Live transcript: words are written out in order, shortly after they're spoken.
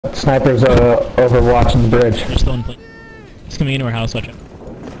Snipers over watching the bridge. They're still in place. It's coming into our house, watch out.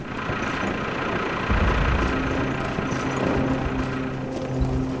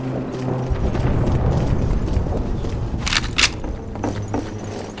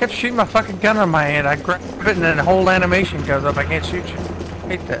 Kept shooting my fucking gun on my hand. I grab it and then the whole animation goes up. I can't shoot you.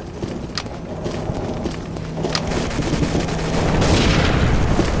 Hate that.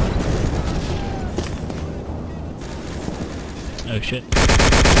 Oh shit.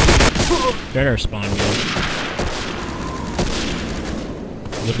 They're at our spawn, bro.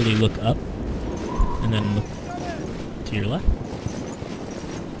 Literally look up, and then look to your left.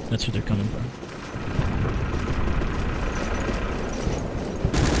 That's where they're coming from.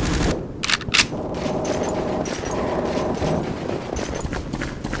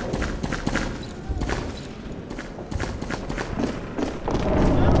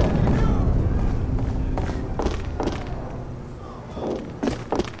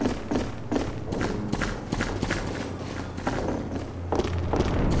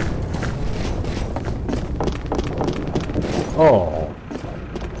 Oh.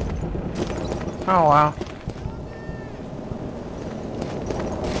 Oh wow.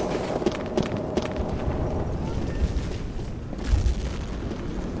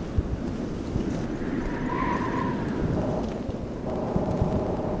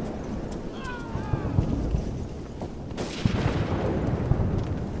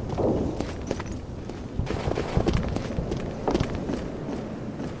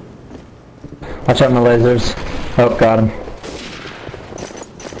 Watch out my lasers. Oh, got him.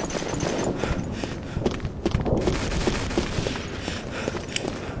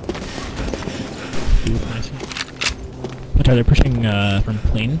 But are they pushing from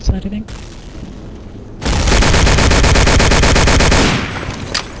plane side, I think?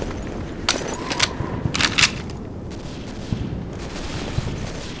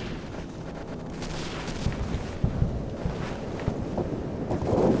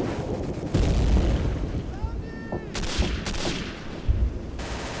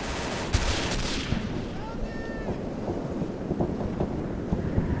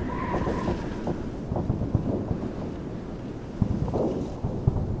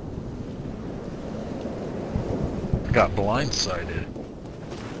 Got blindsided.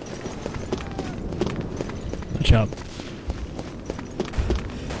 Good job.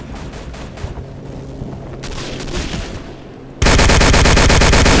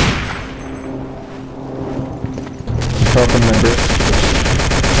 Welcome, member.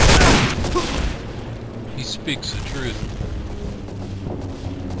 He speaks the truth.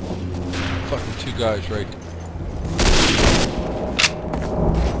 Fucking two guys right there.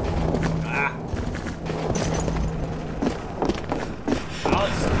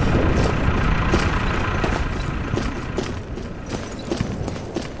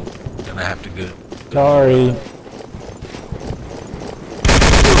 Gonna have to go. Sorry.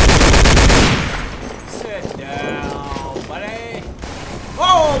 Sit down, buddy.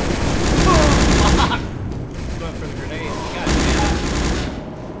 Oh! Fuck! Going for the grenade. God damn it.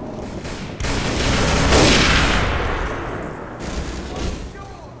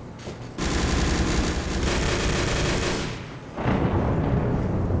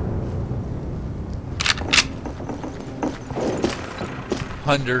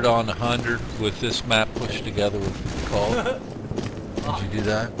 Hundred on 100 with this map pushed together with Kalt. Did you do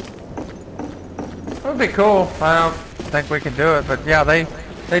that? That would be cool. I don't think we can do it, but yeah, they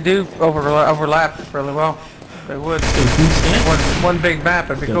do overlap really well. They would. One big map,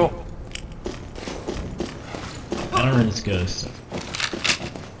 it'd be cool. I don't know where this goes.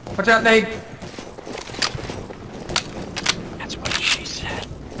 Watch out, Nate. That's what she said.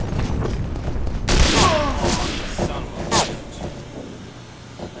 Son of a bitch.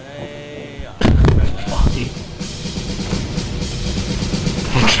 Hey,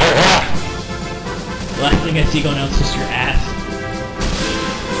 Last thing I see going out is just your ass.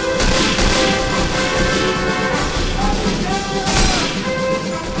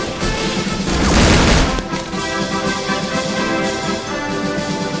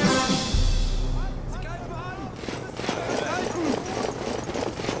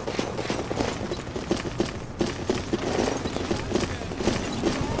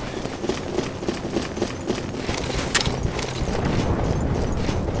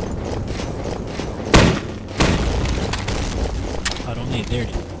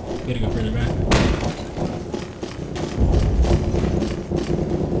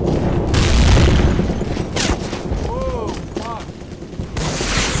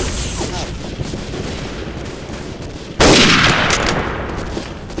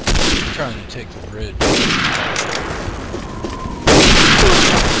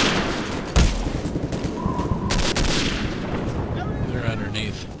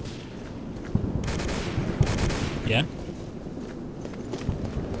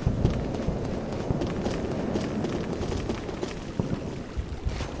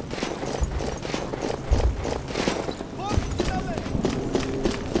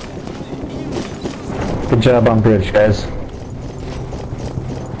 Good job on bridge, guys.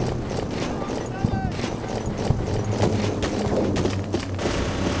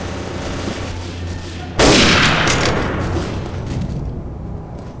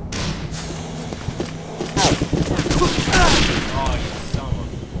 Oh, you son of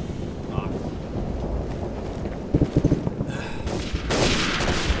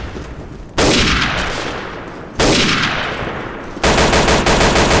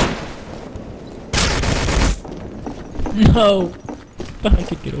a... No! But I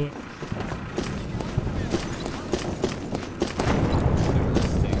could get away.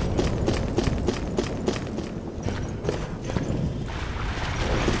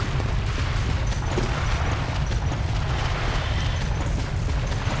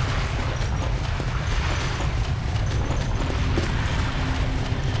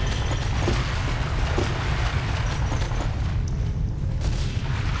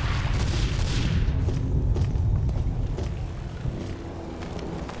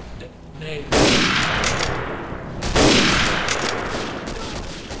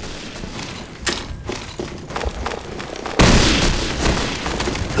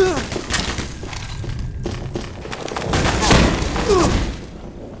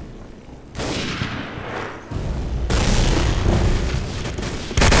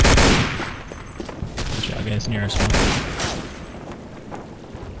 Good job, guys, near us one.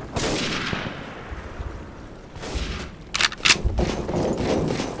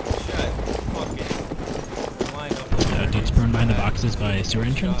 Dude's prone behind the boxes by sewer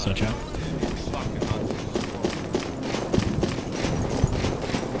entrance, watch out.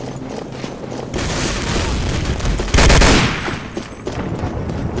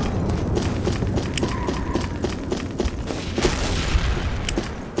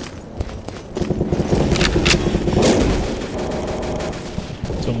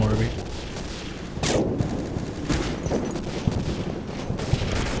 One more over here.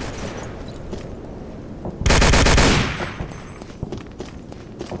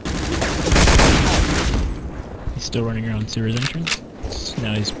 He's still running around sewer's entrance.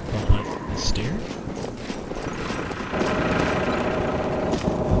 Now he's behind the stair.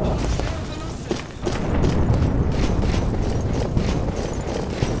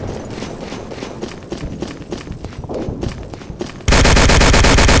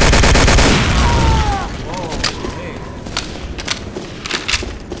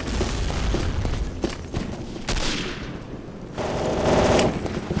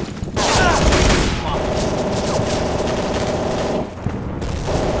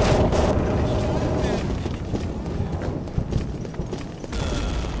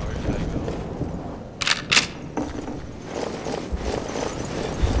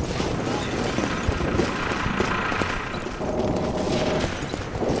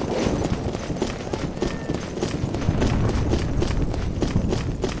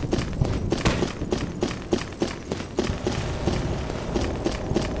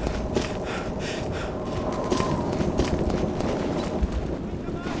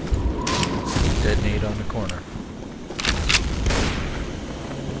 Detonate on the corner.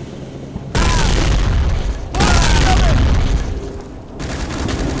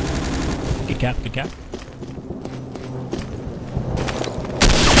 Good cap, good cap.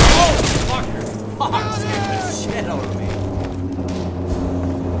 Oh, fucker! Fuck, scared the shit out of me.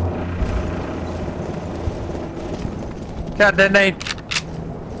 Got detonate.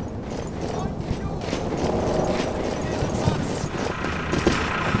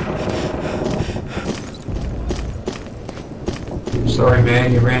 Sorry,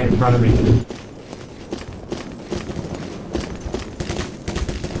 man, you ran in front of me.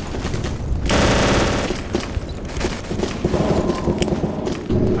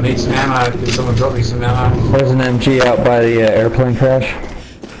 I need some ammo. Can someone drop me some ammo? There's an MG out by the airplane crash.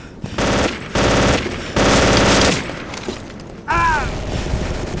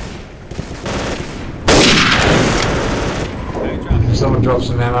 Can someone drop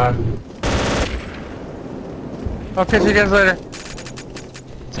some ammo? I'll catch you guys later.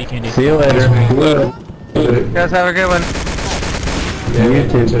 See you, Candy. See you later. You guys have a good one. Yeah, You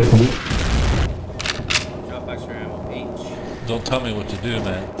too. Drop extra ammo. H. Don't tell me what to do,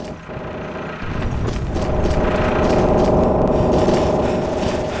 man.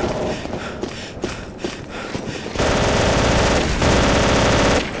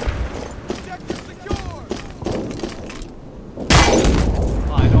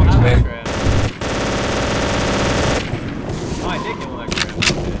 Oh, I don't have extra ammo. Oh, I did get one extra ammo.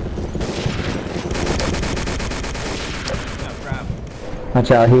 Yeah, grab him.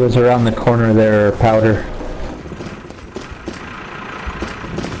 Watch out, he was around the corner there, powder.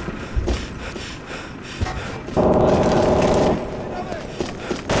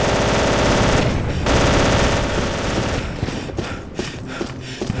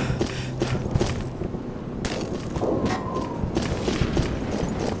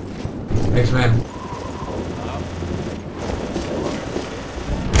 Thanks, man.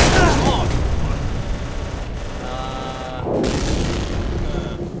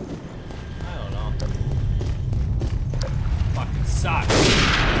 I don't know. Fucking sucks.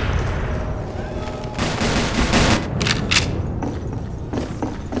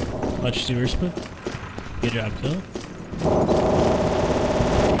 Watch Sewer Split. Good job, kill.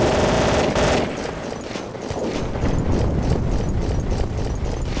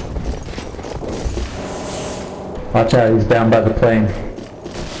 Watch out, he's down by the plane.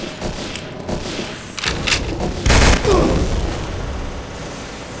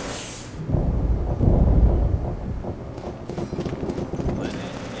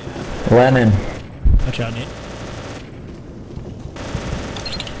 Lennon. Watch out, Nate.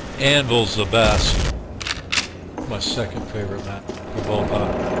 Anvil's the best. My second favorite map of all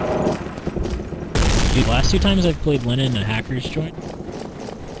time. Dude, last 2 times I've played Lennon in a hacker's joint,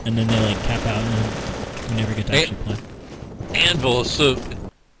 and then they like cap out and then we never get to actually play. Anvil is so